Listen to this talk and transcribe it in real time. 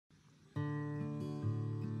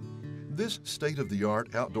This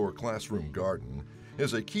state-of-the-art outdoor classroom garden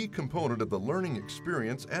is a key component of the learning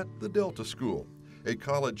experience at the Delta School, a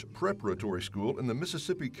college preparatory school in the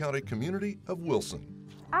Mississippi County community of Wilson.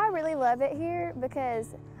 I really love it here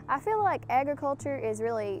because I feel like agriculture is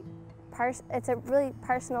it's a really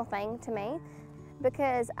personal thing to me,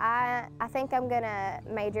 because I think I'm gonna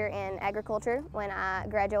major in agriculture when I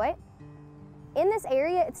graduate. In this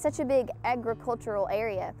area, it's such a big agricultural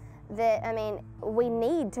area that, I mean, we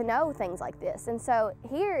need to know things like this. And so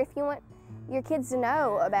here, if you want your kids to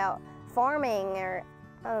know about farming or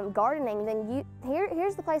gardening, then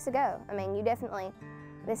here's the place to go. I mean,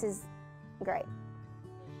 this is great.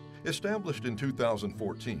 Established in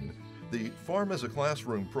 2014, the Farm as a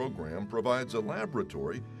Classroom program provides a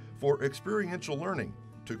laboratory for experiential learning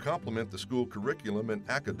to complement the school curriculum and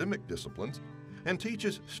academic disciplines, and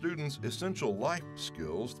teaches students essential life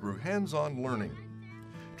skills through hands-on learning.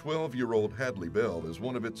 12-year-old Hadley Bell is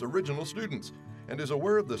one of its original students and is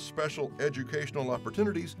aware of the special educational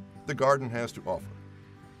opportunities the garden has to offer.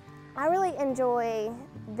 I really enjoy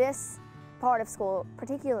this part of school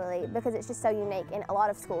particularly because it's just so unique. In a lot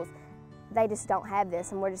of schools, they just don't have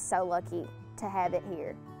this, and we're just so lucky to have it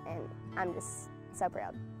here, and I'm just so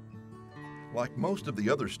proud. Like most of the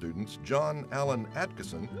other students, John Allen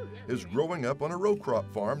Atkinson is growing up on a row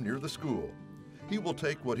crop farm near the school. He will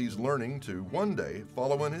take what he's learning to one day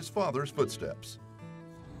follow in his father's footsteps.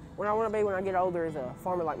 What I want to be when I get older is a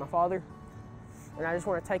farmer like my father, and I just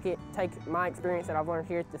want to take my experience that I've learned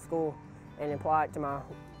here at the school and apply it to my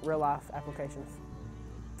real life applications.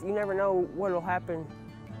 You never know what will happen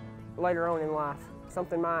later on in life.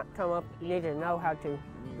 Something might come up, you need to know how to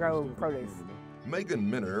grow produce. MEGHAN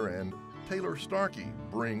Minner and Taylor Starkey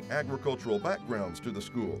bring agricultural backgrounds to the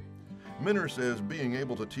school. Minner says being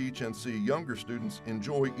able to teach and see younger students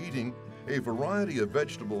enjoy eating a variety of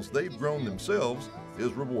vegetables they've grown themselves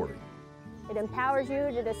is rewarding. It empowers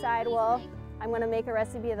you to decide, well, I'm going to make a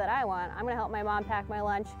recipe that I want. I'm going to help my mom pack my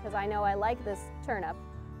lunch because I know I like this turnip.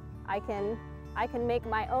 I can make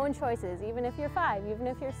my own choices, even if you're 5, even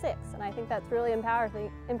if you're 6, and I think that's really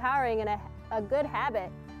empowering and a good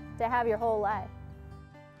habit to have your whole life.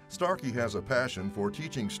 Starkey has a passion for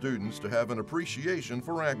teaching students to have an appreciation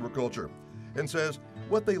for agriculture and says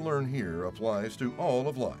what they learn here applies to all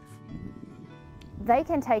of life. They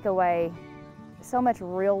can take away so much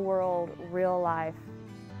real-world, real-life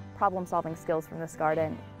problem-solving skills from this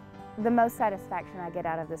garden. The most satisfaction I get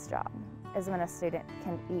out of this job is when a student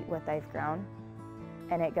can eat what they've grown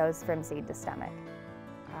and it goes from seed to stomach.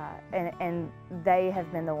 And they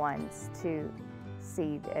have been the ones to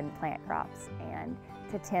seed and plant crops and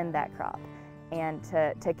to tend that crop and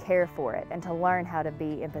to care for it and to learn how to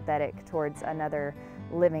be empathetic towards another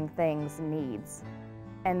living thing's needs,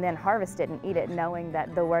 and then harvest it and eat it knowing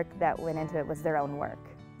that the work that went into it was their own work.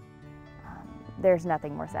 There's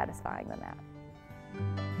nothing more satisfying than that.